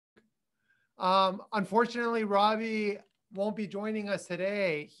Unfortunately, Robbie won't be joining us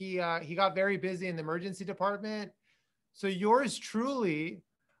today. He got very busy in the emergency department. So yours truly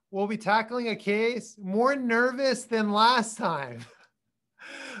will be tackling a case more nervous than last time.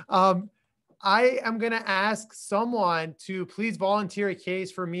 I am going to ask someone to please volunteer a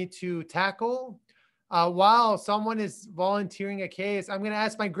case for me to tackle. While someone is volunteering a case, I'm going to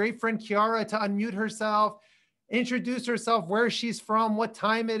ask my great friend Kiara to unmute herself, introduce herself, where she's from, what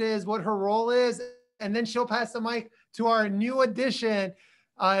time it is, what her role is, and then she'll pass the mic to our new addition,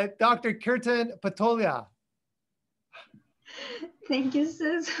 Dr. Kirtan Patolia. Thank you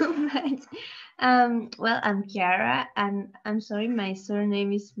so much. Well, I'm Kiara, and I'm sorry, my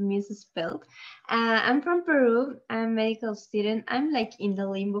surname is misspelled. I'm from Peru. I'm a medical student. I'm like in the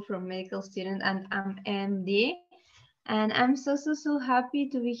limbo from medical student, and I'm MD. And I'm so happy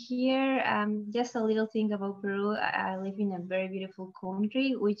to be here. Just a little thing about Peru. I live in a very beautiful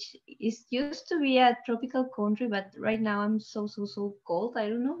country, which is used to be a tropical country, but right now I'm so cold. I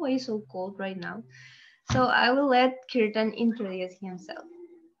don't know why it's so cold right now. So I will let Kirtan introduce himself.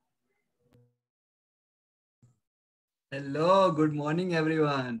 Hello, good morning,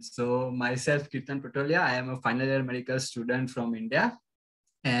 everyone. So myself, Kirtan Patolia, I am a final year medical student from India.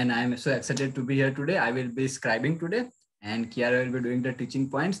 And I'm so excited to be here today. I will be scribing today and Kiara will be doing the teaching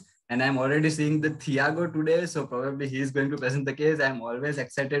points. And I'm already seeing the Thiago today. So probably he's going to present the case. I'm always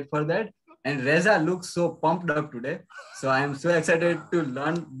excited for that. And Reza looks so pumped up today. So I'm so excited to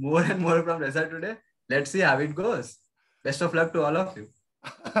learn more and more from Reza today. Let's see how it goes. Best of luck to all of you.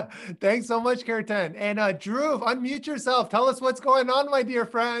 Thanks so much, Kirtan. And Dhruv, unmute yourself. Tell us what's going on, my dear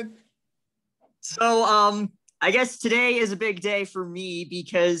friend. So I guess today is a big day for me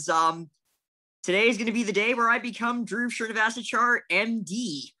because today is going to be the day where I become Dhruv Srinivasachar,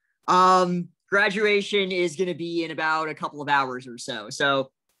 MD. Graduation is going to be in about a couple of hours or so.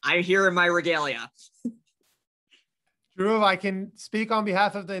 So I'm here in my regalia. Dhruv, I can speak on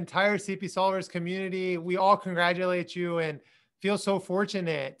behalf of the entire CP Solvers community. We all congratulate you and feel so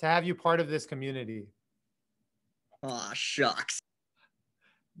fortunate to have you part of this community. Oh, shucks.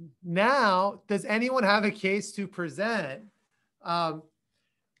 Now, does anyone have a case to present? While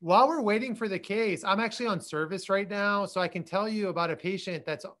we're waiting for the case, I'm actually on service right now, so I can tell you about a patient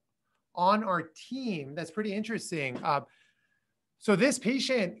that's on our team that's pretty interesting. So this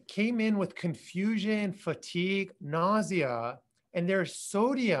patient came in with confusion, fatigue, nausea, and their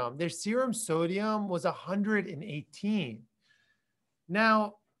serum sodium was 118.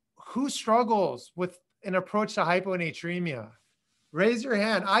 Now, who struggles with an approach to hyponatremia? Raise your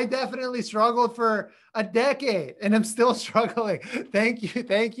hand. I definitely struggled for a decade and I'm still struggling. Thank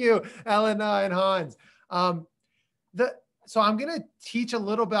you, Elena and Hans. So I'm gonna teach a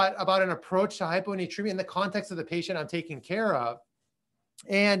little bit about an approach to hyponatremia in the context of the patient I'm taking care of.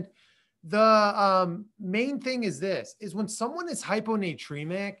 And the main thing is this, is when someone is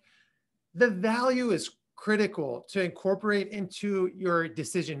hyponatremic, the value is critical to incorporate into your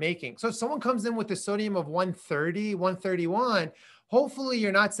decision-making. So if someone comes in with a sodium of 130, 131, hopefully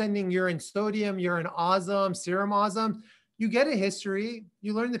you're not sending urine sodium, urine osm, serum osm. You get a history,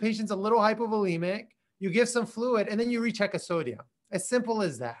 you learn the patient's a little hypovolemic, you give some fluid, and then you recheck a sodium. As simple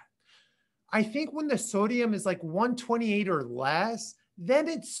as that. I think when the sodium is like 128 or less, then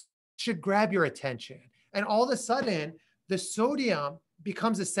it should grab your attention. And all of a sudden, the sodium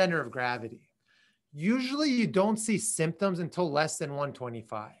becomes a center of gravity. Usually you don't see symptoms until less than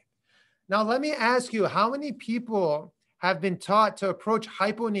 125. Now, let me ask you, how many people have been taught to approach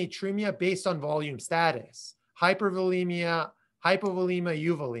hyponatremia based on volume status? Hypervolemia, hypovolemia,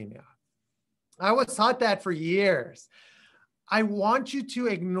 euvolemia. I was taught that for years. I want you to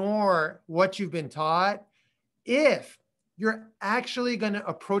ignore what you've been taught. If you're actually going to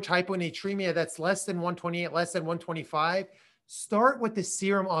approach hyponatremia that's less than 128, less than 125, start with the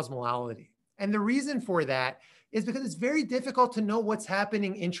serum osmolality. And the reason for that is because it's very difficult to know what's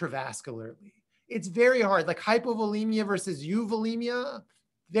happening intravascularly. It's very hard, like hypovolemia versus euvolemia,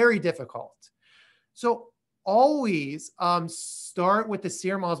 very difficult. So always start with the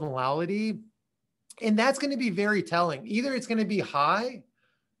serum osmolality, and that's going to be very telling. Either it's going to be high,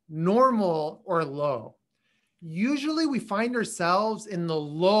 normal, or low. Usually we find ourselves in the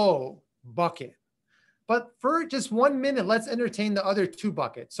low bucket. But for just 1 minute, let's entertain the other two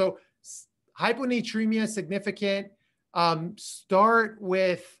buckets. So hyponatremia significant, start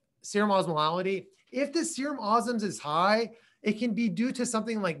with serum osmolality. If the serum osms is high, it can be due to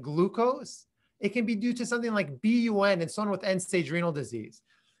something like glucose. It can be due to something like BUN and someone with end-stage renal disease.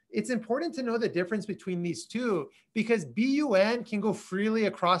 It's important to know the difference between these two because BUN can go freely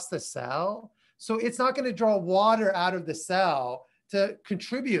across the cell. So it's not going to draw water out of the cell to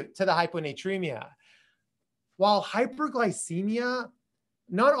contribute to the hyponatremia. While hyperglycemia,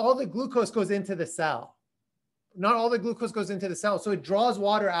 not all the glucose goes into the cell. Not all the glucose goes into the cell. So it draws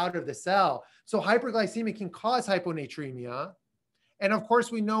water out of the cell. So hyperglycemia can cause hyponatremia. And of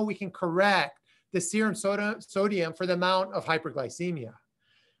course, we know we can correct the serum sodium for the amount of hyperglycemia.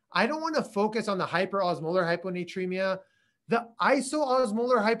 I don't want to focus on the hyperosmolar hyponatremia. The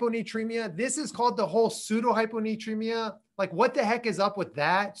isoosmolar hyponatremia, this is called the whole pseudohyponatremia. Like, what the heck is up with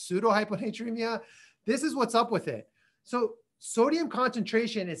that? Pseudohyponatremia? This is what's up with it. So sodium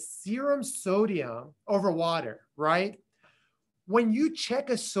concentration is serum sodium over water, right? When you check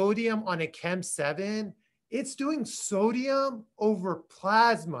a sodium on a Chem 7, it's doing sodium over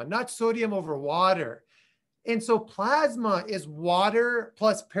plasma, not sodium over water. And so plasma is water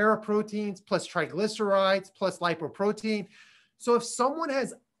plus paraproteins plus triglycerides plus lipoprotein. So if someone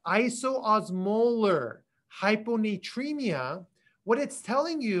has isoosmolar hyponatremia, what it's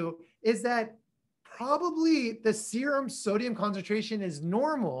telling you is that probably the serum sodium concentration is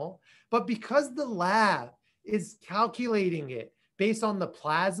normal, but because the lab is calculating it based on the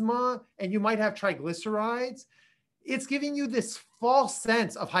plasma and you might have triglycerides, it's giving you this false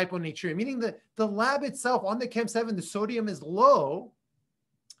sense of hyponatremia, meaning that the lab itself on the Chem 7, the sodium is low.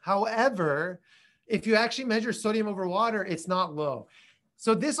 However, if you actually measure sodium over water, it's not low.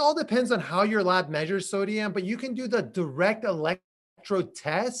 So this all depends on how your lab measures sodium, but you can do the direct electrode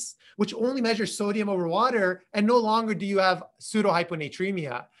tests, which only measure sodium over water, and no longer do you have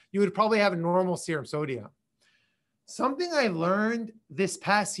pseudohyponatremia. You would probably have a normal serum sodium. Something I learned this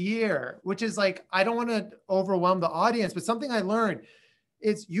past year, which is like, I don't want to overwhelm the audience, but something I learned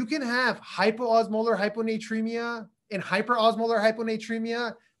is you can have hypoosmolar hyponatremia and hyperosmolar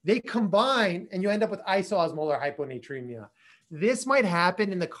hyponatremia. They combine and you end up with isoosmolar hyponatremia. This might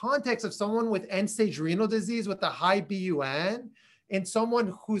happen in the context of someone with end-stage renal disease with a high BUN and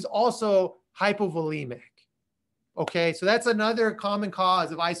someone who's also hypovolemic. Okay, so that's another common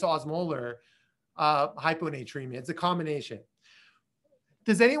cause of isoosmolar hyponatremia. It's a combination.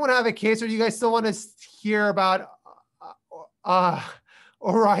 Does anyone have a case, or do you guys still want to hear about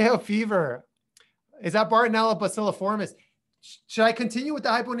Oria fever? Is that Bartonella bacilliformis? Should I continue with the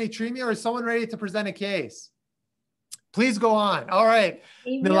hyponatremia, or is someone ready to present a case? Please go on. All right,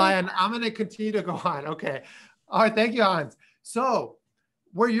 Nilayan, I'm going to continue to go on. Okay. All right. Thank you, Hans. So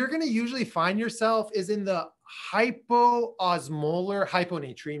where you're going to usually find yourself is in the hypoosmolar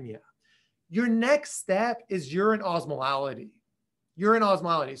hyponatremia. Your next step is urine osmolality. Urine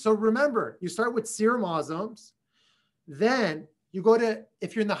osmolality. So remember, you start with serum osms, then you go to,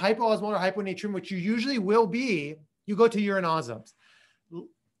 if you're in the hypoosmolar hyponatremia, which you usually will be, you go to urine osms.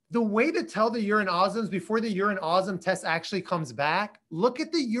 The way to tell the urine osms before the urine osm test actually comes back, look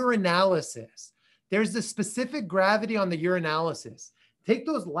at the urinalysis. There's the specific gravity on the urinalysis. Take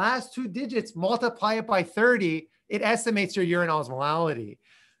those last two digits, multiply it by 30, it estimates your urine osmolality.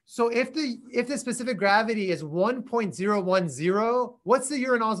 So if the specific gravity is 1.010, what's the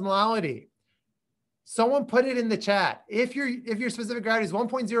urine osmolality? Someone put it in the chat. If your specific gravity is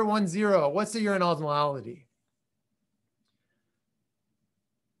 1.010, what's the urine osmolality?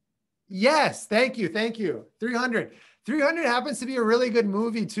 Yes, thank you. 300. 300 happens to be a really good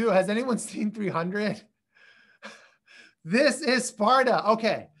movie too. Has anyone seen 300? This is Sparta.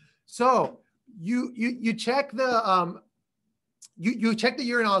 Okay, so you check the you check the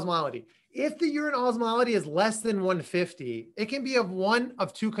urine osmolality. If the urine osmolality is less than 150, it can be of one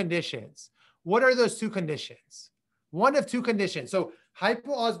of two conditions. What are those two conditions? One of two conditions. So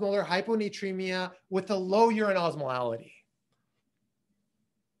hypoosmolar hyponatremia with a low urine osmolality.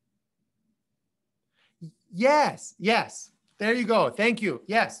 Yes. There you go. Thank you.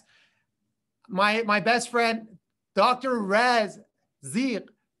 Yes. My best friend, Dr. Rez Zik,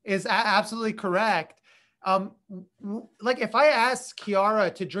 is absolutely correct. Like if I ask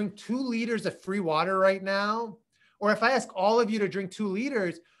Kiara to drink 2 liters of free water right now, or if I ask all of you to drink 2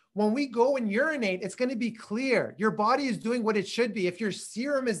 liters, when we go and urinate, it's going to be clear. Your body is doing what it should be. If your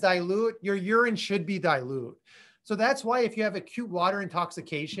serum is dilute, your urine should be dilute. So that's why if you have acute water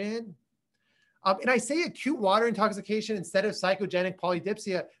intoxication, and I say acute water intoxication instead of psychogenic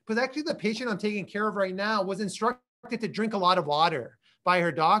polydipsia, because actually the patient I'm taking care of right now was instructed to drink a lot of water by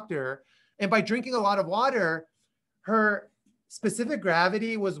her doctor. And by drinking a lot of water, her specific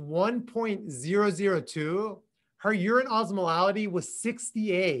gravity was 1.002. Her urine osmolality was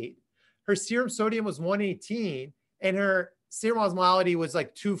 68. Her serum sodium was 118. And her serum osmolality was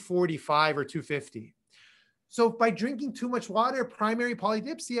like 245 or 250. So by drinking too much water, primary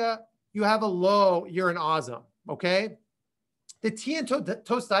polydipsia, you have a low urine osm, okay? The tea and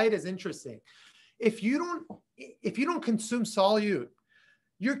toast diet is interesting. If you don't if you don't consume solute,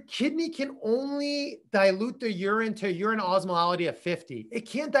 your kidney can only dilute the urine to a urine osmolality of 50. It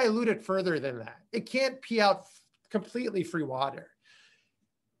can't dilute it further than that. It can't pee out completely free water.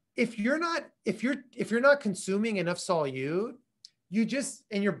 If you're not consuming enough solute, you just,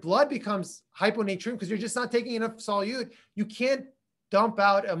 and your blood becomes hyponatremic because you're just not taking enough solute. You can't dump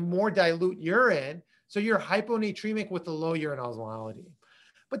out a more dilute urine. So you're hyponatremic with the low urine osmolality.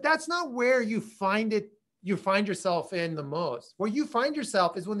 But that's not where you find yourself in the most. Where you find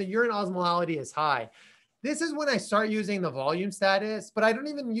yourself is when the urine osmolality is high. This is when I start using the volume status, but I don't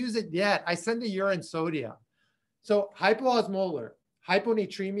even use it yet. I send the urine sodium. So hypoosmolar,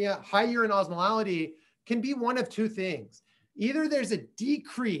 hyponatremia, high urine osmolality can be one of two things. Either there's a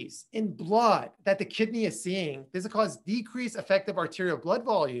decrease in blood that the kidney is seeing. This will cause decreased effective arterial blood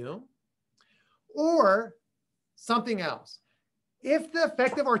volume, or something else. If the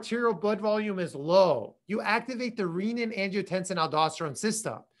effective arterial blood volume is low, you activate the renin-angiotensin-aldosterone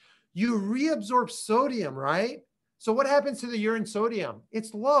system. You reabsorb sodium, right? So what happens to the urine sodium?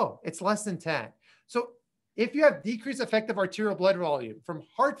 It's low. It's less than 10. So if you have decreased effective arterial blood volume from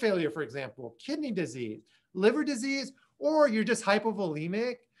heart failure, for example, kidney disease, liver disease, or you're just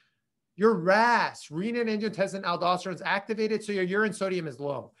hypovolemic, your RAS, renin-angiotensin-aldosterone, is activated, so your urine sodium is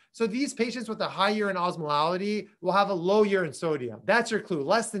low. So these patients with a high urine osmolality will have a low urine sodium. That's your clue,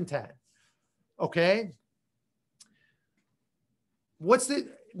 less than 10. Okay? What's the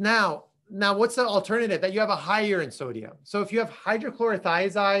alternative? That you have a high urine sodium. So if you have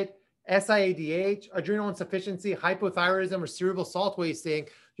hydrochlorothiazide, SIADH, adrenal insufficiency, hypothyroidism, or cerebral salt wasting,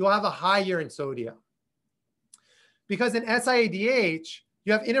 you'll have a high urine sodium. Because in SIADH,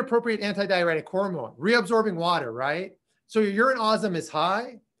 you have inappropriate antidiuretic hormone, reabsorbing water, right? So your urine osm is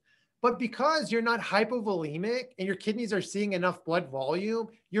high, but because you're not hypovolemic and your kidneys are seeing enough blood volume,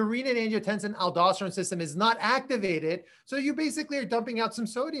 your renin-angiotensin-aldosterone system is not activated. So you basically are dumping out some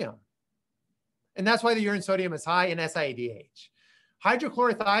sodium. And that's why the urine sodium is high in SIADH.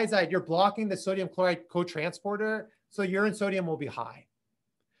 Hydrochlorothiazide, you're blocking the sodium chloride cotransporter, so urine sodium will be high.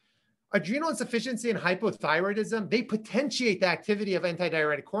 Adrenal insufficiency and hypothyroidism, they potentiate the activity of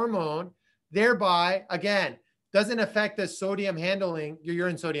antidiuretic hormone, thereby, again, doesn't affect the sodium handling, your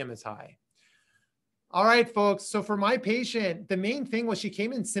urine sodium is high. All right, folks, so for my patient, the main thing was she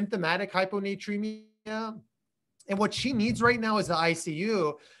came in symptomatic hyponatremia, and what she needs right now is the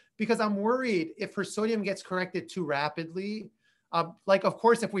ICU, because I'm worried if her sodium gets corrected too rapidly. Like, of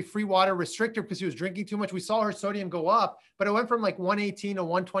course, if we free water restrict her because she was drinking too much, we saw her sodium go up, but it went from like 118 to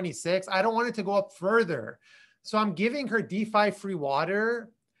 126. I don't want it to go up further. So I'm giving her D5 free water,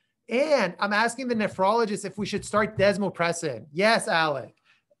 and I'm asking the nephrologist if we should start desmopressin. Yes, Alec.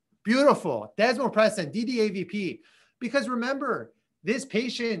 Beautiful. Desmopressin, DDAVP. Because remember, this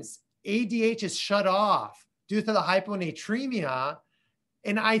patient's ADH is shut off due to the hyponatremia,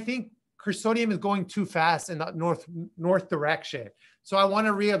 and I think her sodium is going too fast in the north direction. So I want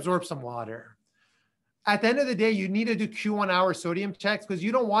to reabsorb some water. At the end of the day, you need to do Q1 hour sodium checks because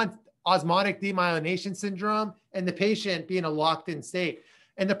you don't want osmotic demyelination syndrome and the patient be in a locked in state.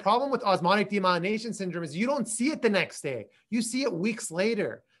 And the problem with osmotic demyelination syndrome is you don't see it the next day. You see it weeks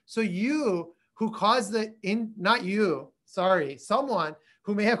later. So you who caused someone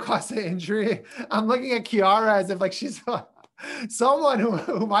who may have caused the injury. I'm looking at Kiara as if like she's someone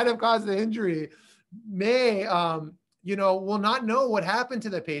who might have caused the injury may, will not know what happened to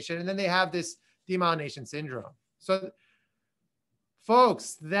the patient. And then they have this demyelination syndrome. So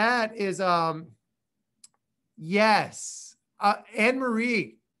folks, that is, yes.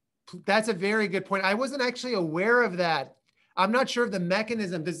 Anne-Marie, that's a very good point. I wasn't actually aware of that. I'm not sure of the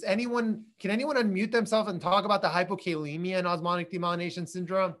mechanism. Can anyone unmute themselves and talk about the hypokalemia and osmotic demyelination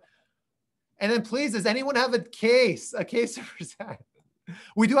syndrome? And then please, does anyone have a case to present?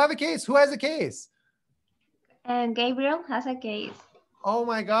 We do have a case. Who has a case? And Gabriel has a case. Oh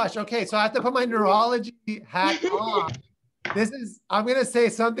my gosh. Okay, so I have to put my neurology hat on. I'm going to say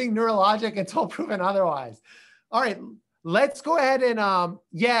something neurologic until proven otherwise. All right, let's go ahead and,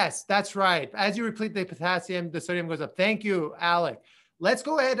 yes, that's right. As you replete the potassium, the sodium goes up. Thank you, Alec. Let's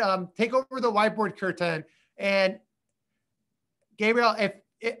go ahead, take over the whiteboard curtain. And Gabriel,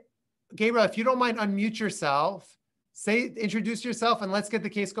 if you don't mind, unmute yourself, introduce yourself, and let's get the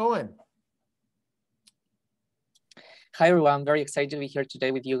case going. Hi, everyone. Very excited to be here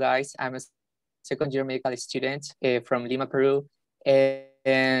today with you guys. I'm a second-year medical student from Lima, Peru,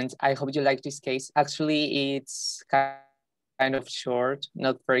 and I hope you like this case. Actually, it's kind of short,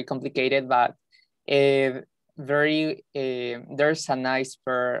 not very complicated, but there's a nice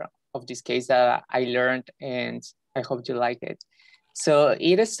part of this case that I learned, and I hope you like it. So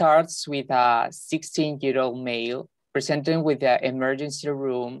it starts with a 16-year-old male presenting with the emergency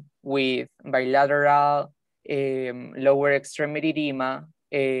room with bilateral lower extremity edema,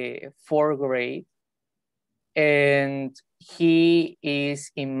 4th grade, and he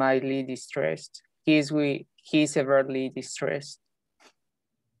is in mildly distressed. He's severely distressed.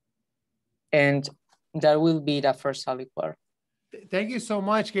 And that will be the first aliquot. Thank you so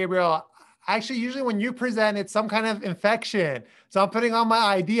much, Gabriel. Actually, usually when you present, it's some kind of infection. So I'm putting on my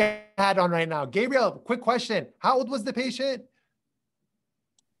ID hat on right now. Gabriel, quick question. How old was the patient?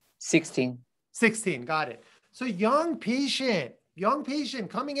 16. 16, got it. So young patient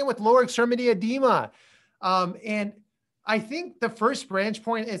coming in with lower extremity edema. And I think the first branch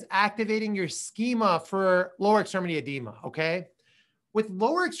point is activating your schema for lower extremity edema, okay? With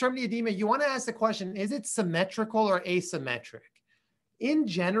lower extremity edema, you want to ask the question, is it symmetrical or asymmetric? In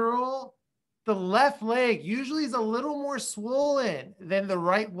general, the left leg usually is a little more swollen than the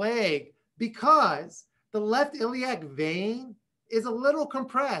right leg because the left iliac vein is a little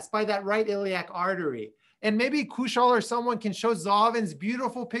compressed by that right iliac artery. And maybe Kushal or someone can show Zavin's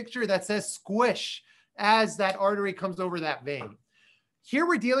beautiful picture that says squish as that artery comes over that vein. Here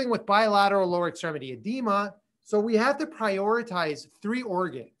we're dealing with bilateral lower extremity edema. So we have to prioritize 3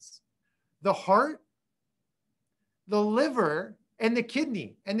 organs: the heart, the liver, and the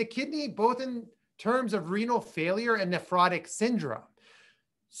kidney. And the kidney, both in terms of renal failure and nephrotic syndrome.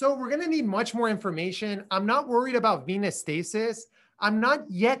 So we're going to need much more information. I'm not worried about venous stasis. I'm not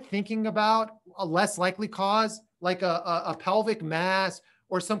yet thinking about a less likely cause like a pelvic mass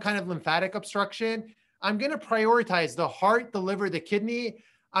or some kind of lymphatic obstruction. I'm going to prioritize the heart, the liver, the kidney.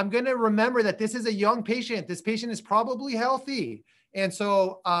 I'm going to remember that this is a young patient. This patient is probably healthy. And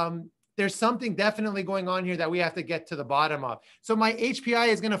so there's something definitely going on here that we have to get to the bottom of. So my HPI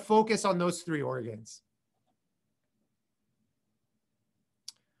is going to focus on those 3 organs.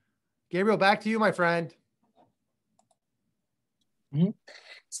 Gabriel, back to you, my friend. Mm-hmm.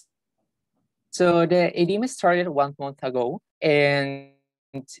 So the edema started 1 month ago, and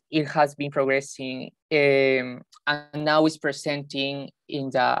it has been progressing, and now it's presenting in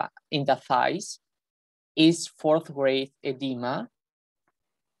the thighs. Is 4th grade edema,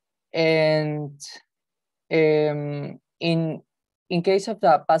 and in case of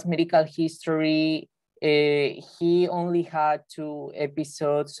the past medical history, he only had 2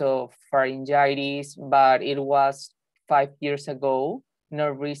 episodes of pharyngitis, but it was 5 years ago,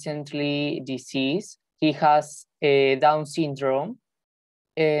 not recently disease. He has Down syndrome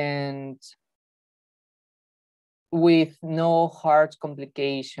and with no heart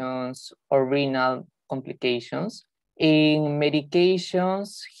complications or renal complications. In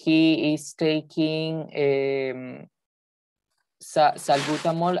medications, he is taking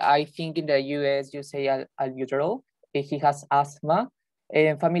salbutamol. I think in the US you say albuterol. He has asthma.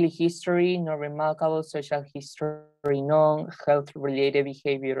 Family history, no remarkable. Social history, none. Health-related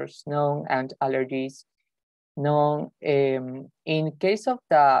behaviors, none. And allergies, none. In case of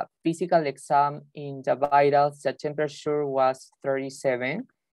the physical exam in the vitals, the temperature was 37.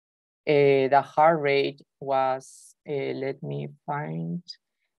 The heart rate was, let me find,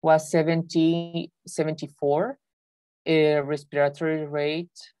 was 74. Respiratory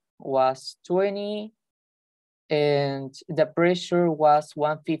rate was 20. And the pressure was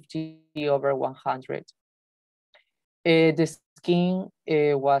 150/100. The skin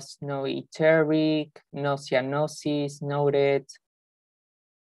was no etheric, no cyanosis noted.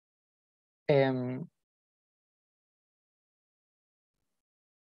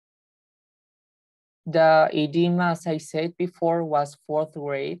 The edema, as I said before, was 4th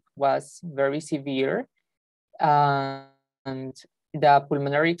grade, was very severe. And the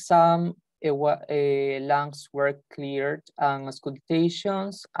pulmonary exam, lungs were cleared, and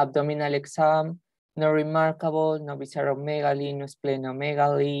auscultations, abdominal exam, no remarkable, no visceromegaly, no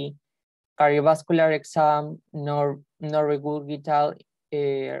splenomegaly, cardiovascular exam, no regurgital,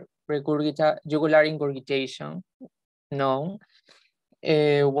 jugular ingurgitation, no,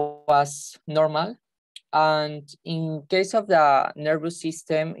 was normal. And in case of the nervous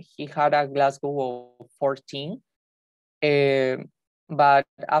system, he had a Glasgow of 14. But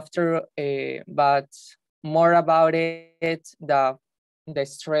after, but more about it, the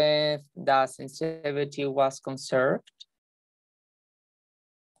strength, the sensitivity was conserved.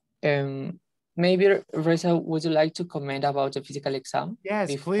 Maybe Reza, would you like to comment about the physical exam?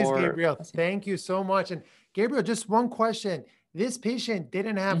 Yes, please, Gabriel. Thank you so much. And Gabriel, just one question. This patient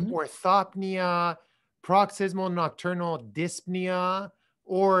didn't have orthopnea, paroxysmal nocturnal dyspnea,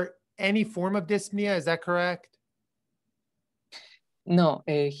 or any form of dyspnea. Is that correct? No,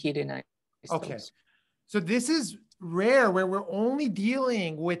 he denied. Okay. So this is rare where we're only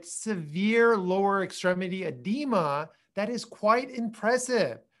dealing with severe lower extremity edema that is quite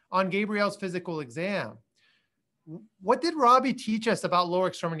impressive on Gabriel's physical exam. What did Robbie teach us about lower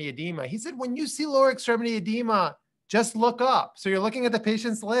extremity edema? He said, when you see lower extremity edema, just look up. So you're looking at the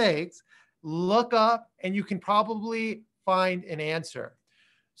patient's legs, look up, and you can probably find an answer.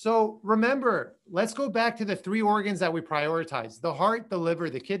 So remember, let's go back to the 3 organs that we prioritize: the heart, the liver,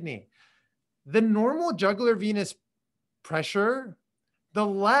 the kidney. The normal jugular venous pressure, the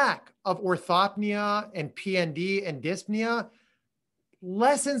lack of orthopnea and PND and dyspnea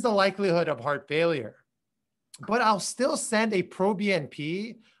lessens the likelihood of heart failure. But I'll still send a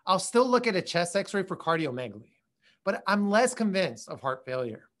pro-BNP. I'll still look at a chest x-ray for cardiomegaly, but I'm less convinced of heart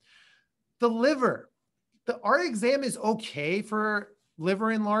failure. The liver, our exam is okay for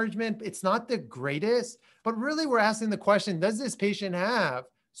liver enlargement. It's not the greatest, but really we're asking the question, does this patient have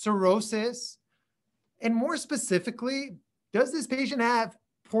cirrhosis? And more specifically, does this patient have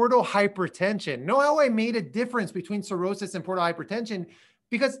portal hypertension? Know how I made a difference between cirrhosis and portal hypertension?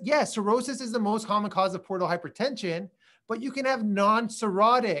 Because yes, cirrhosis is the most common cause of portal hypertension, but you can have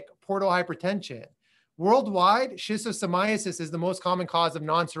non-cirrhotic portal hypertension. Worldwide, schistosomiasis is the most common cause of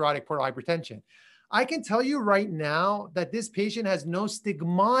non-cirrhotic portal hypertension. I can tell you right now that this patient has no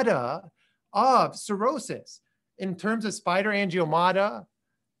stigmata of cirrhosis in terms of spider angiomata,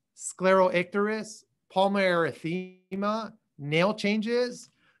 scleroicterus, pulmonary erythema, nail changes.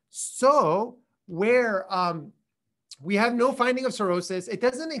 So where we have no finding of cirrhosis, it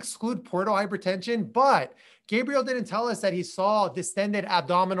doesn't exclude portal hypertension, but Gabriel didn't tell us that he saw distended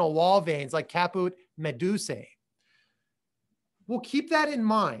abdominal wall veins like caput medusae. We'll keep that in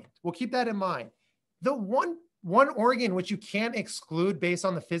mind. We'll keep that in mind. The one organ which you can't exclude based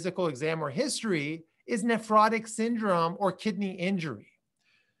on the physical exam or history is nephrotic syndrome or kidney injury.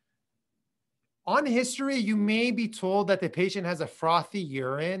 On history, you may be told that the patient has a frothy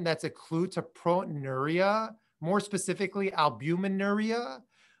urine. That's a clue to proteinuria, more specifically albuminuria.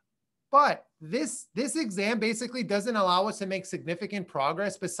 But this exam basically doesn't allow us to make significant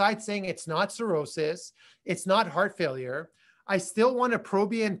progress besides saying it's not cirrhosis, it's not heart failure. I still want a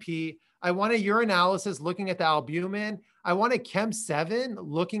pro-BNP. I want a urinalysis looking at the albumin. I want a Chem 7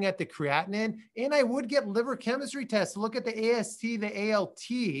 looking at the creatinine. And I would get liver chemistry tests to look at the AST, the ALT,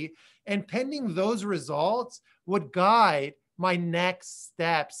 and pending those results would guide my next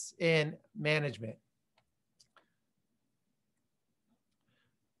steps in management.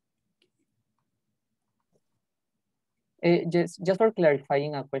 Just for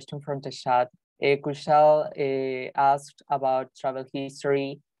clarifying a question from the chat, Kushal asked about travel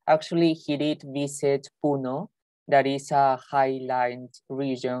history. Actually, he did visit Puno, that is a highland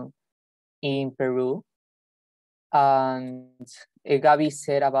region in Peru. And Gabi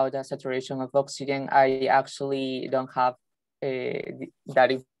said about the saturation of oxygen. I actually don't have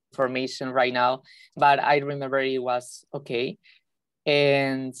that information right now, but I remember it was okay.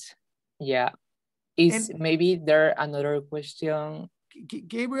 And yeah, maybe there another question?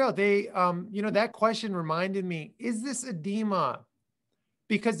 Gabriel, that question reminded me, is this edema?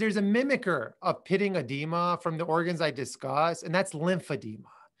 Because there's a mimicker of pitting edema from the organs I discussed, and that's lymphedema.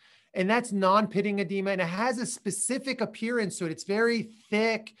 And that's non-pitting edema, and it has a specific appearance to it. It's very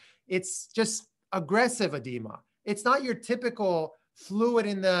thick. It's just aggressive edema. It's not your typical fluid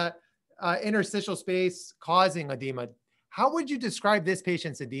in the interstitial space causing edema. How would you describe this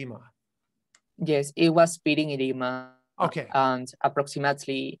patient's edema? Yes, it was pitting edema. Okay. And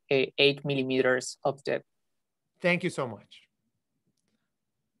approximately 8 millimeters of depth. Thank you so much.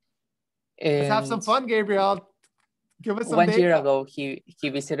 And let's have some fun, Gabriel. Give us some One data. year ago, he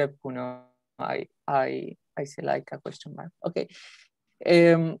visited Puno. I say like a question mark. Okay.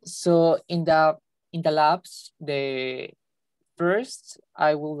 So in the labs, the first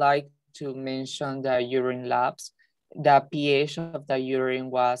I would like to mention the urine labs. The pH of the urine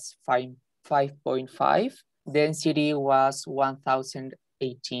was 5.5. Density was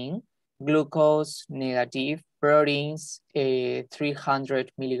 1018. Glucose negative. Proteins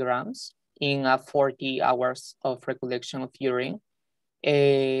 300 milligrams in 40 hours of recollection of urine.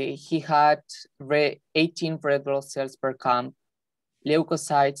 He had 18 red blood cells per count,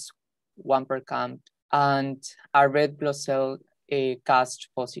 leukocytes 1 per count, and a red blood cell cast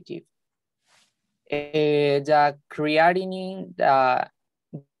positive. The creatinine, the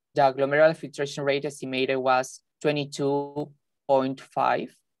glomerular filtration rate estimated was 22.5.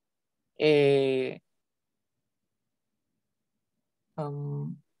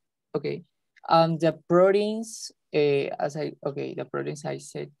 Okay. The proteins, the proteins I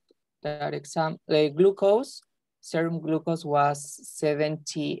said that exam, the glucose, serum glucose was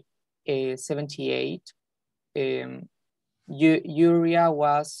 78. urea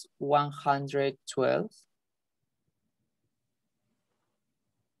was 112.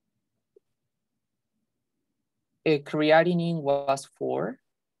 Creatinine was 4.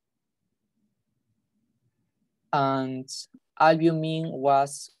 And albumin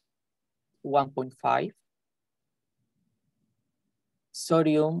was 1.5.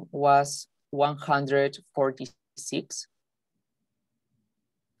 Sodium was 146.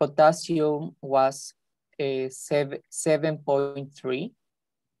 Potassium was 7.3.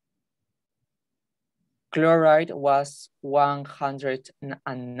 Chloride was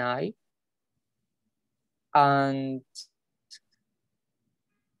 109. And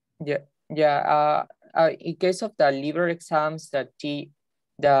in case of the liver exams, the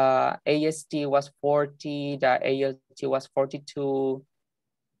AST was 40, the ALT was 42,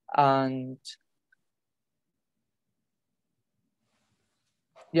 and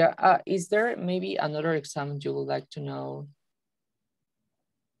is there maybe another exam you would like to know?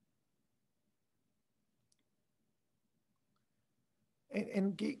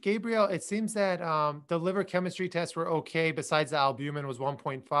 And Gabriel, it seems that the liver chemistry tests were okay. Besides the albumin was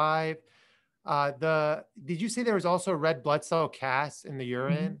 1.5. Did you say there was also a red blood cell CAS in the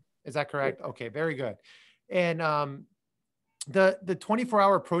urine? Is that correct? Yeah. Okay, very good. And the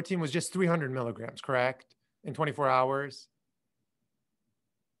 24-hour protein was just 300 milligrams, correct? In 24 hours?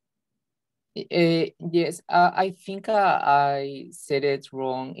 Yes, I think I said it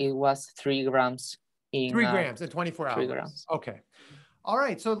wrong. It was 3 grams. 3 grams in 24 hours. 3 grams. Okay. All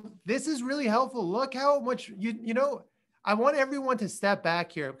right. So this is really helpful. Look how much, you know, I want everyone to step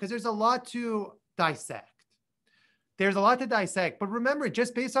back here because there's a lot to dissect. There's a lot to dissect. But remember,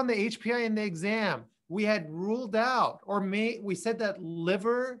 just based on the HPI in the exam, we had ruled out, we said that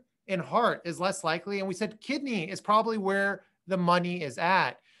liver and heart is less likely. And we said kidney is probably where the money is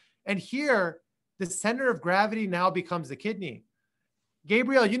at. And here, the center of gravity now becomes the kidney.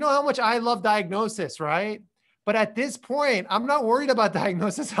 Gabriel, you know how much I love diagnosis, right? But at this point, I'm not worried about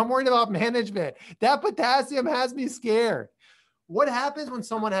diagnosis. I'm worried about management. That potassium has me scared. What happens when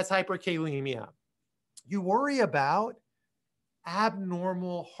someone has hyperkalemia? You worry about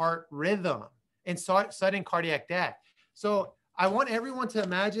abnormal heart rhythm and sudden cardiac death. So I want everyone to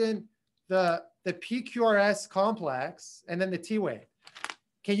imagine the PQRS complex and then the T wave.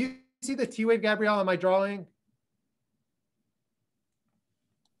 Can you see the T wave, Gabrielle, on my drawing?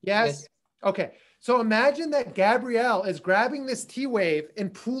 Yes? Okay. So imagine that Gabrielle is grabbing this T wave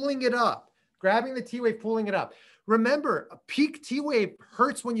and pulling it up, grabbing the T wave, pulling it up. Remember, a peak T wave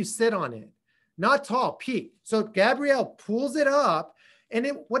hurts when you sit on it, not tall, peak. So Gabrielle pulls it up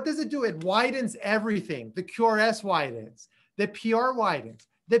and what does it do? It widens everything. The QRS widens, the PR widens,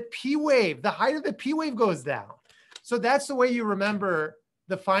 the P wave, the height of the P wave goes down. So that's the way you remember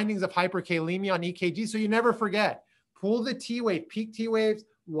the findings of hyperkalemia on EKG. So you never forget, pull the T wave, peak T waves,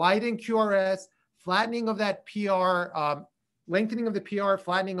 widen QRS, flattening of that PR, lengthening of the PR,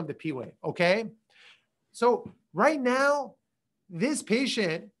 flattening of the P wave, okay? So right now, this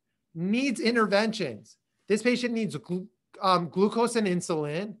patient needs interventions. This patient needs glucose and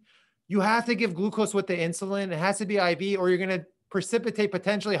insulin. You have to give glucose with the insulin. It has to be IV or you're gonna precipitate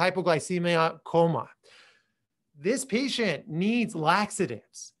potentially hypoglycemia, coma. This patient needs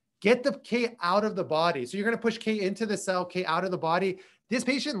laxatives. Get the K out of the body. So you're gonna push K into the cell, K out of the body. This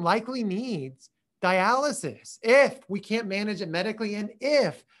patient likely needs dialysis if we can't manage it medically and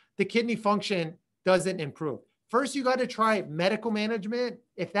if the kidney function doesn't improve. First, you got to try medical management.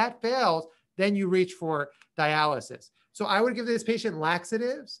 If that fails, then you reach for dialysis. So I would give this patient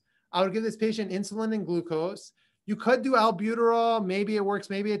laxatives. I would give this patient insulin and glucose. You could do albuterol. Maybe it works,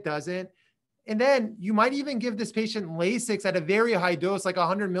 maybe it doesn't. And then you might even give this patient Lasix at a very high dose, like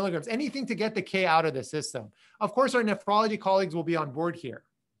 100 milligrams, anything to get the K out of the system. Of course, our nephrology colleagues will be on board here.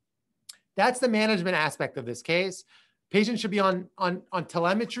 That's the management aspect of this case. Patients should be on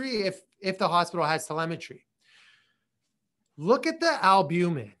telemetry if the hospital has telemetry. Look at the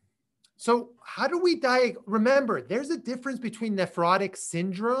albumin. So how do we remember, there's a difference between nephrotic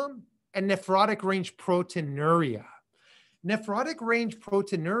syndrome and nephrotic range proteinuria. Nephrotic range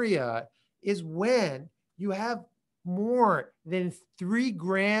proteinuria is when you have more than 3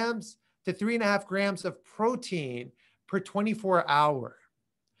 grams to 3.5 grams of protein per 24 hour.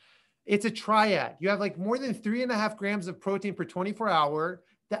 It's a triad. You have like more than 3.5 grams of protein per 24 hour.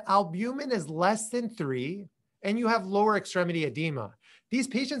 The albumin is less than 3, and you have lower extremity edema. These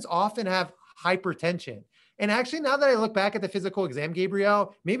patients often have hypertension. And actually, now that I look back at the physical exam,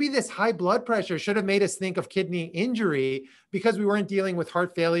 Gabrielle, maybe this high blood pressure should have made us think of kidney injury because we weren't dealing with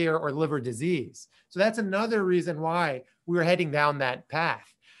heart failure or liver disease. So that's another reason why we were heading down that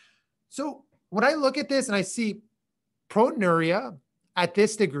path. So when I look at this and I see proteinuria at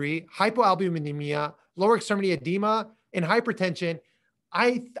this degree, hypoalbuminemia, lower extremity edema, and hypertension,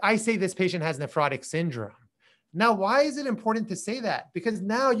 I say this patient has nephrotic syndrome. Now, why is it important to say that? Because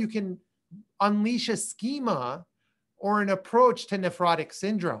now you can unleash a schema or an approach to nephrotic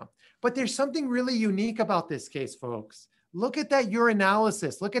syndrome. But there's something really unique about this case, folks. Look at that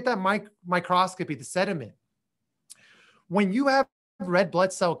urinalysis. Look at that microscopy, the sediment. When you have red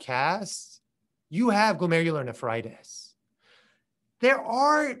blood cell casts, you have glomerular nephritis. There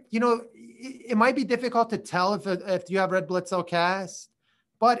are, it might be difficult to tell if you have red blood cell cast,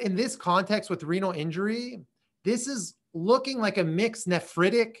 but in this context with renal injury, this is looking like a mixed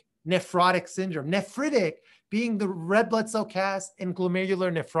nephrotic syndrome. Nephritic being the red blood cell cast and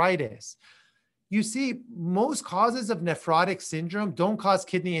glomerular nephritis. You see, most causes of nephrotic syndrome don't cause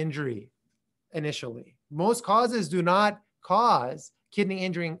kidney injury initially. Most causes do not cause kidney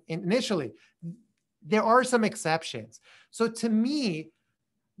injury initially. There are some exceptions. So to me,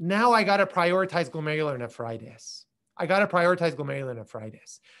 now I got to prioritize glomerular nephritis.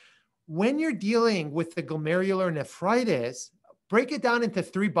 When you're dealing with the glomerular nephritis, break it down into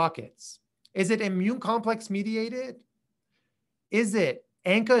 3 buckets. Is it immune complex mediated? Is it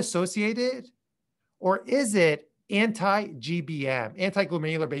ANCA associated? Or is it anti-GBM,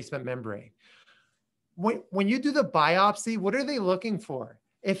 anti-glomerular basement membrane? When you do the biopsy, what are they looking for?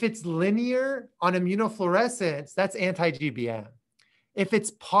 If it's linear on immunofluorescence, that's anti-GBM. If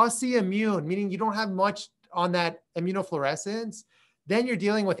it's posse immune, meaning you don't have much on that immunofluorescence, then you're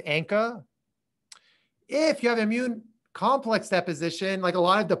dealing with ANCA. If you have immune complex deposition, like a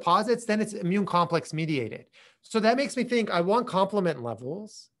lot of deposits, then it's immune complex mediated. So that makes me think I want complement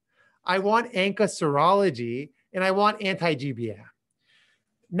levels, I want ANCA serology, and I want anti-GBM.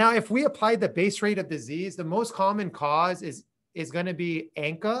 Now, if we apply the base rate of disease, the most common cause is going to be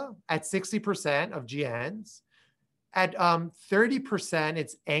ANCA at 60% of GNs. At 30%,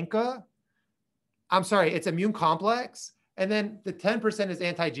 it's ANCA. It's immune complex. And then the 10% is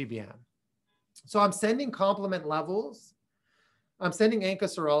anti-GBM. So I'm sending complement levels. I'm sending ANCA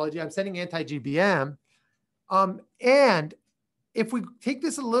serology. I'm sending anti-GBM. And if we take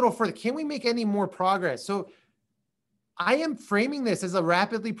this a little further, can we make any more progress? So I am framing this as a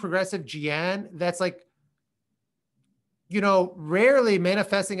rapidly progressive GN that's like, rarely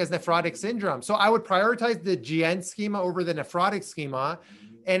manifesting as nephrotic syndrome. So I would prioritize the GN schema over the nephrotic schema,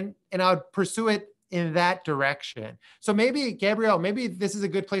 and I would pursue it in that direction. So maybe, Gabrielle, maybe this is a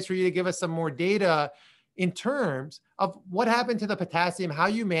good place for you to give us some more data in terms of what happened to the potassium, how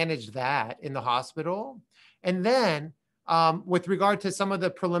you managed that in the hospital. And then with regard to some of the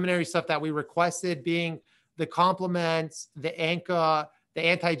preliminary stuff that we requested, being the complements, the ANCA, the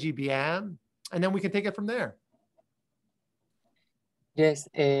anti-GBM, and then we can take it from there. Yes,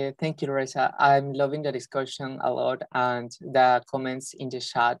 thank you, Reza. I'm loving the discussion a lot and the comments in the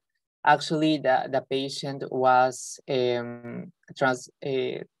chat. Actually, the patient was how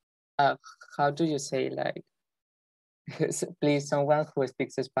do you say, like, please, someone who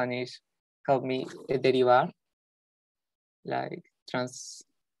speaks Spanish, help me derivar, like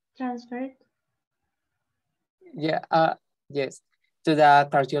transferred. Yeah, yes, to the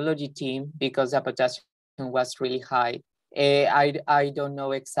cardiology team because the potassium was really high. I don't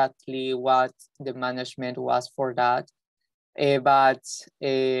know exactly what the management was for that, but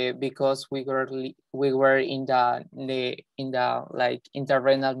because we were in the like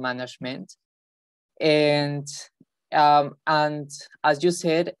interrenal management, and as you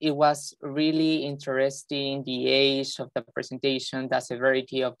said, it was really interesting, the age of the presentation, the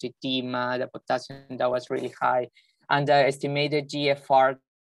severity of the edema, the potassium that was really high, and the estimated GFR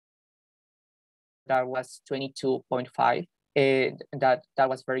that was 22.5. That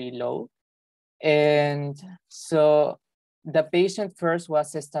was very low. And so the patient first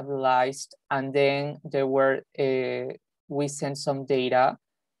was stabilized, and then there were, we sent some data.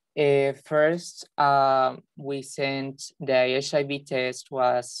 First, we sent the HIV test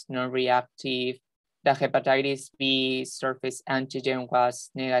was non-reactive. The hepatitis B surface antigen was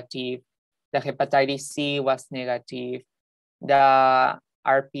negative. The hepatitis C was negative. The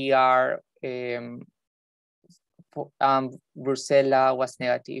RPR, Brucella was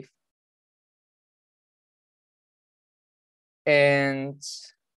negative. And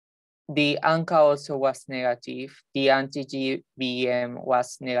the ANCA also was negative. The anti-GBM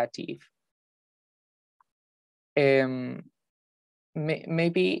was negative.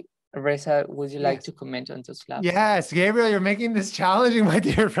 Maybe, Reza, would you like to comment on those labs? Yes, Gabriel, you're making this challenging, my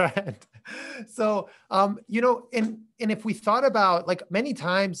dear friend. So, and if we thought about, like, many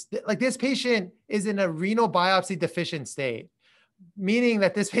times, like, this patient is in a renal biopsy deficient state, meaning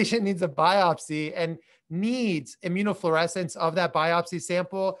that this patient needs a biopsy and needs immunofluorescence of that biopsy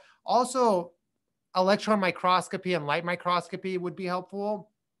sample. Also, electron microscopy and light microscopy would be helpful.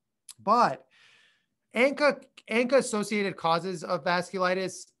 But ANCA-associated causes of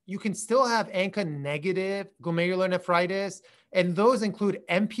vasculitis, you can still have ANCA-negative glomerulonephritis, and those include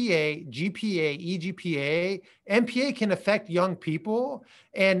MPA, GPA, EGPA. MPA can affect young people,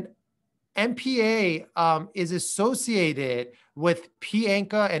 and MPA is associated with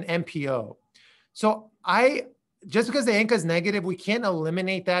PANCA and MPO. So just because the ANCA is negative, we can't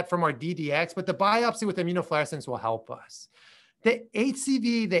eliminate that from our DDX, but the biopsy with immunofluorescence will help us. The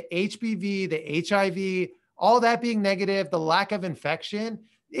HCV, the HBV, the HIV, all that being negative, the lack of infection,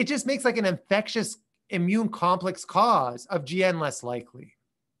 it just makes like an infectious immune complex cause of GN less likely.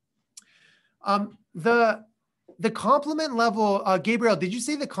 The complement level, Gabriel, did you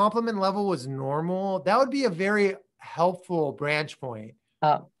say the complement level was normal? That would be a very helpful branch point.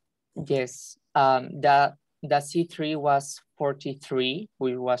 Yes, the C3 was 43,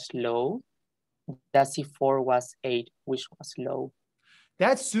 which was low. The C4 was 8, which was low.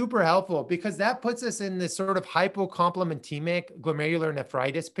 That's super helpful because that puts us in this sort of hypocomplementemic glomerular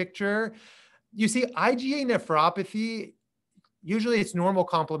nephritis picture. You see, IgA nephropathy, usually it's normal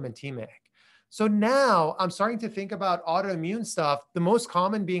complementemic. So now I'm starting to think about autoimmune stuff, the most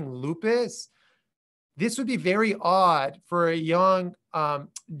common being lupus. This would be very odd for a young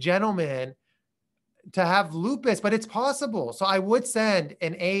gentleman to have lupus, but it's possible. So I would send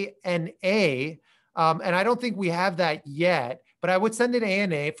an ANA, and I don't think we have that yet, but I would send an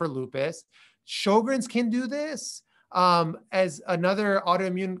ANA for lupus. Sjogren's can do this as another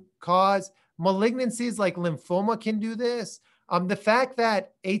autoimmune cause. Malignancies like lymphoma can do this. The fact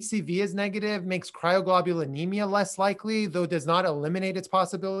that HCV is negative makes cryoglobulinemia less likely, though does not eliminate its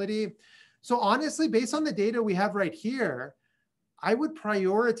possibility. So honestly, based on the data we have right here, I would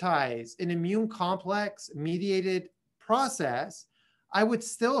prioritize an immune complex mediated process. I would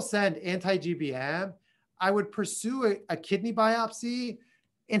still send anti-GBM. I would pursue a kidney biopsy.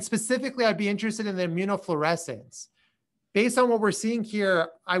 And specifically, I'd be interested in the immunofluorescence. Based on what we're seeing here,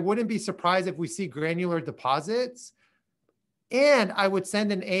 I wouldn't be surprised if we see granular deposits. And I would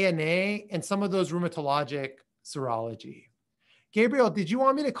send an ANA and some of those rheumatologic serology. Gabriel, did you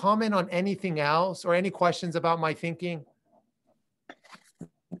want me to comment on anything else or any questions about my thinking?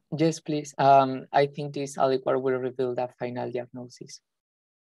 Yes, please. I think this aliquot will reveal the final diagnosis.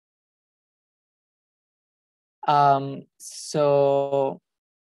 As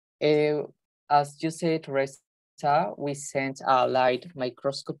you said, Teresa, we sent a light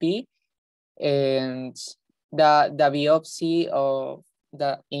microscopy, and the biopsy of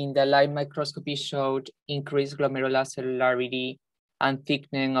in the light microscopy showed increased glomerular cellularity and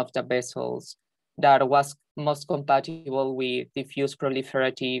thickening of the vessels that was most compatible with diffuse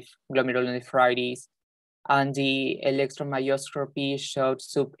proliferative glomerulonephritis, and the electromyoscopy showed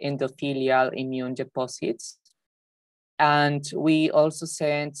subendothelial immune deposits. And we also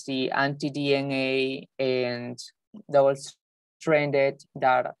sent the anti-DNA and double-stranded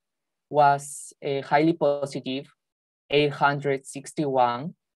that was highly positive,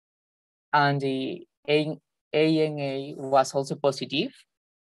 861, and the ANA was also positive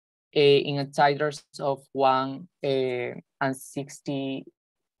in a titers of 1 and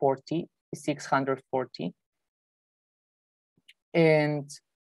 640. And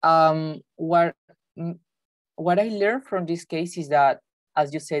what I learned from this case is that,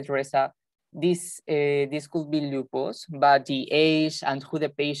 as you said, Reza, this could be lupus, but the age and who the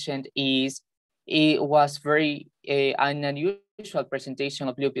patient is, it was very an unusual presentation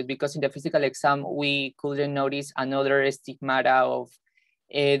of lupus, because in the physical exam, we couldn't notice another stigmata of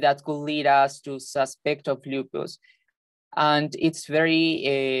that could lead us to suspect of lupus. And it's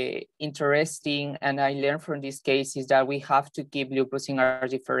very interesting, and I learned from this case is that we have to keep lupus in our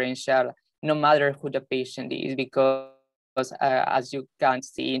differential, no matter who the patient is, because as you can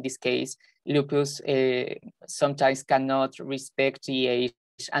see in this case, lupus sometimes cannot respect the age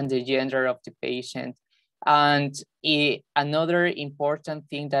and the gender of the patient. And another important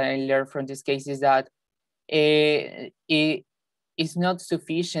thing that I learned from this case is that it's not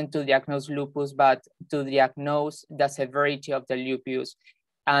sufficient to diagnose lupus, but to diagnose the severity of the lupus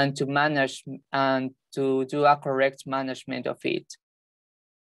and to manage and to do a correct management of it.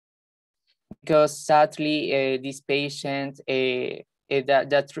 Because sadly, this patient, the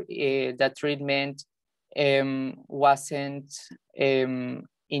treatment wasn't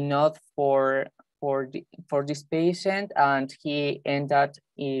enough for this patient, and he ended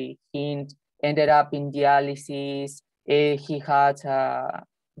up in dialysis. He had a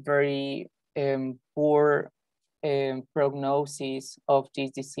very poor prognosis of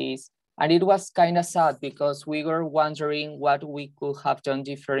this disease. And it was kind of sad because we were wondering what we could have done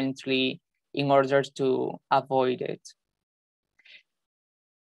differently in order to avoid it.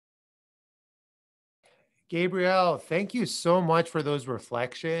 Gabriel, thank you so much for those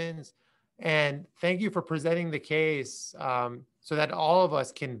reflections. And thank you for presenting the case so that all of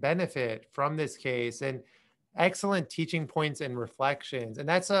us can benefit from this case, and excellent teaching points and reflections. And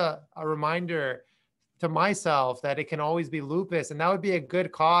that's a reminder to myself that it can always be lupus, and that would be a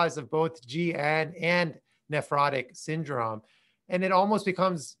good cause of both GN and nephrotic syndrome. And it almost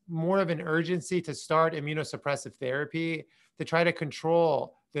becomes more of an urgency to start immunosuppressive therapy to try to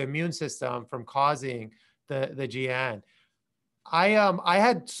control the immune system from causing the GN. I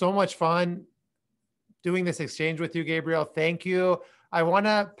had so much fun doing this exchange with you, Gabriel. Thank you. I want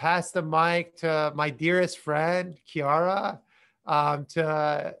to pass the mic to my dearest friend, Chiara,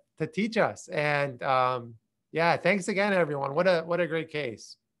 to teach us. And yeah, thanks again, everyone. What a great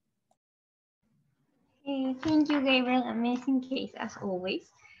case. Hey, thank you, Gabriel. Amazing case as always.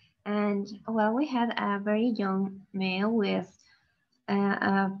 And well, we had a very young male with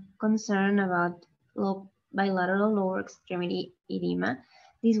a concern about bilateral lower extremity edema.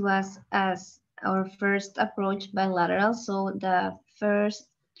 This was as our first approach bilateral. So the first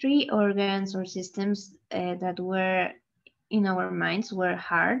three organs or systems that were in our minds were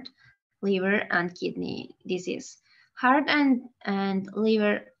heart, liver, and kidney disease. Heart and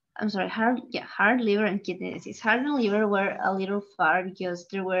liver, I'm sorry, heart, liver, and kidney disease. Heart and liver were a little far because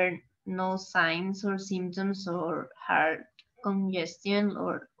there were no signs or symptoms or heart congestion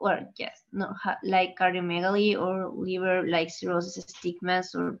or yes, no, like cardiomegaly or liver like cirrhosis,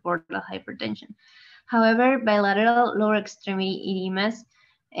 stigmas, or portal hypertension. However, bilateral lower extremity edemas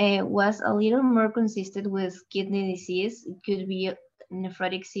was a little more consistent with kidney disease. It could be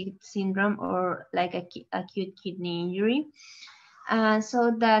nephrotic syndrome or like acute kidney injury.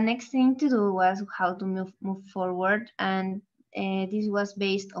 So the next thing to do was how to move forward, and this was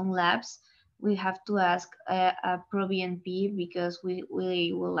based on labs. We have to ask a pro-BNP because we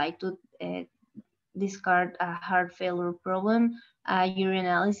would like to discard a heart failure problem,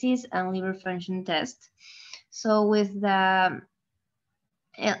 urinalysis, and liver function test. So with the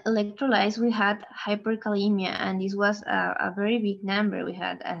electrolytes, we had hyperkalemia, and this was a very big number. We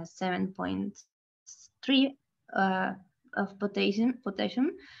had a 7.3 of potassium,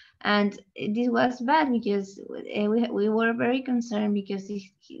 and this was bad because we were very concerned because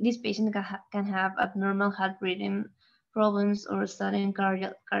this patient can have abnormal heart rhythm problems or sudden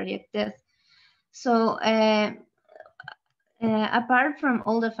cardiac death. So apart from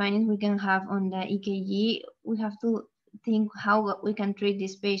all the findings we can have on the EKG, we have to think how we can treat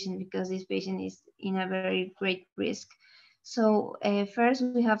this patient because this patient is in a very great risk. So first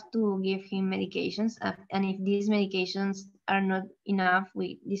we have to give him medications, and if these medications are not enough,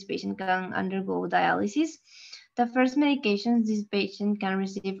 this patient can undergo dialysis. The first medications this patient can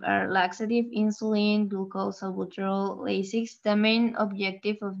receive are laxative, insulin, glucose, albuterol, Lasix. The main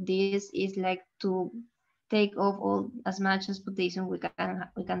objective of this is like to take off all as much as potassium we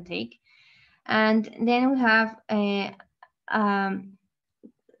can take, and then we have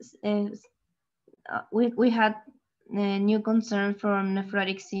we had new concern from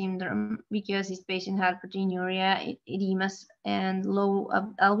nephrotic syndrome because this patient had proteinuria, edemas, and low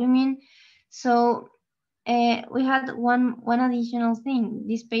albumin. So we had one additional thing.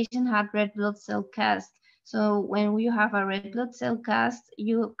 This patient had red blood cell cast. So when you have a red blood cell cast,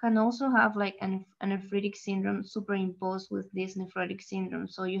 you can also have like a nephritic syndrome superimposed with this nephrotic syndrome.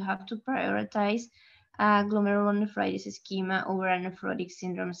 So you have to prioritize a glomerulonephritis schema over a nephrotic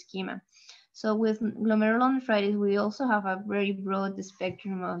syndrome schema. So with glomerulonephritis, we also have a very broad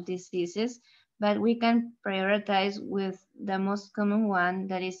spectrum of diseases, but we can prioritize with the most common one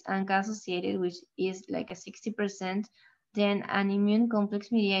that is ANCA-associated, which is like a 60%, then an immune complex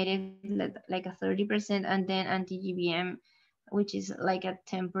mediated like a 30%, and then anti-GBM, which is like a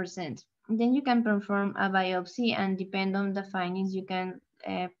 10%. Then you can perform a biopsy, and depend on the findings, you can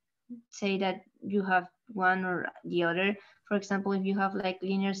say that you have one or the other. For example, if you have like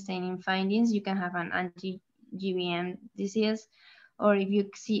linear staining findings, you can have an anti-GBM disease, or if you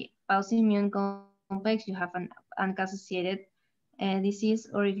see pulse immune complex, you have an ANCA-associated disease,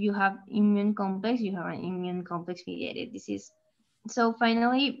 or if you have immune complex, you have an immune complex mediated disease. So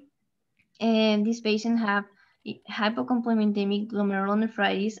finally, this patient have hypocomplementemic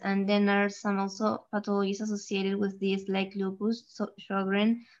glomerulonephritis, and then there are some also pathologies associated with this like lupus,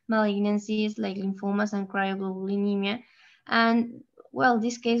 Sjogren, malignancies like lymphomas and cryoglobulinemia. And well,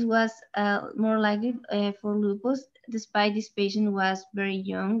 this case was more likely for lupus, despite this patient was very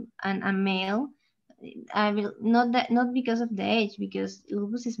young and a male. I will not because of the age, because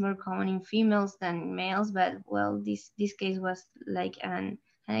lupus is more common in females than males, but well, this case was like an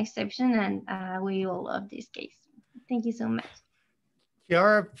exception, and we all love this case. Thank you so much.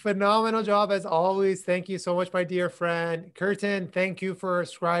 Kiara, phenomenal job as always. Thank you so much, my dear friend. Curtin, thank you for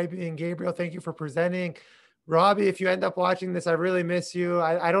scribing. Gabriel, thank you for presenting. Robbie, if you end up watching this, I really miss you.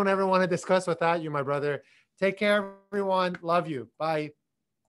 I don't ever want to discuss without you, my brother. Take care, everyone. Love you. Bye.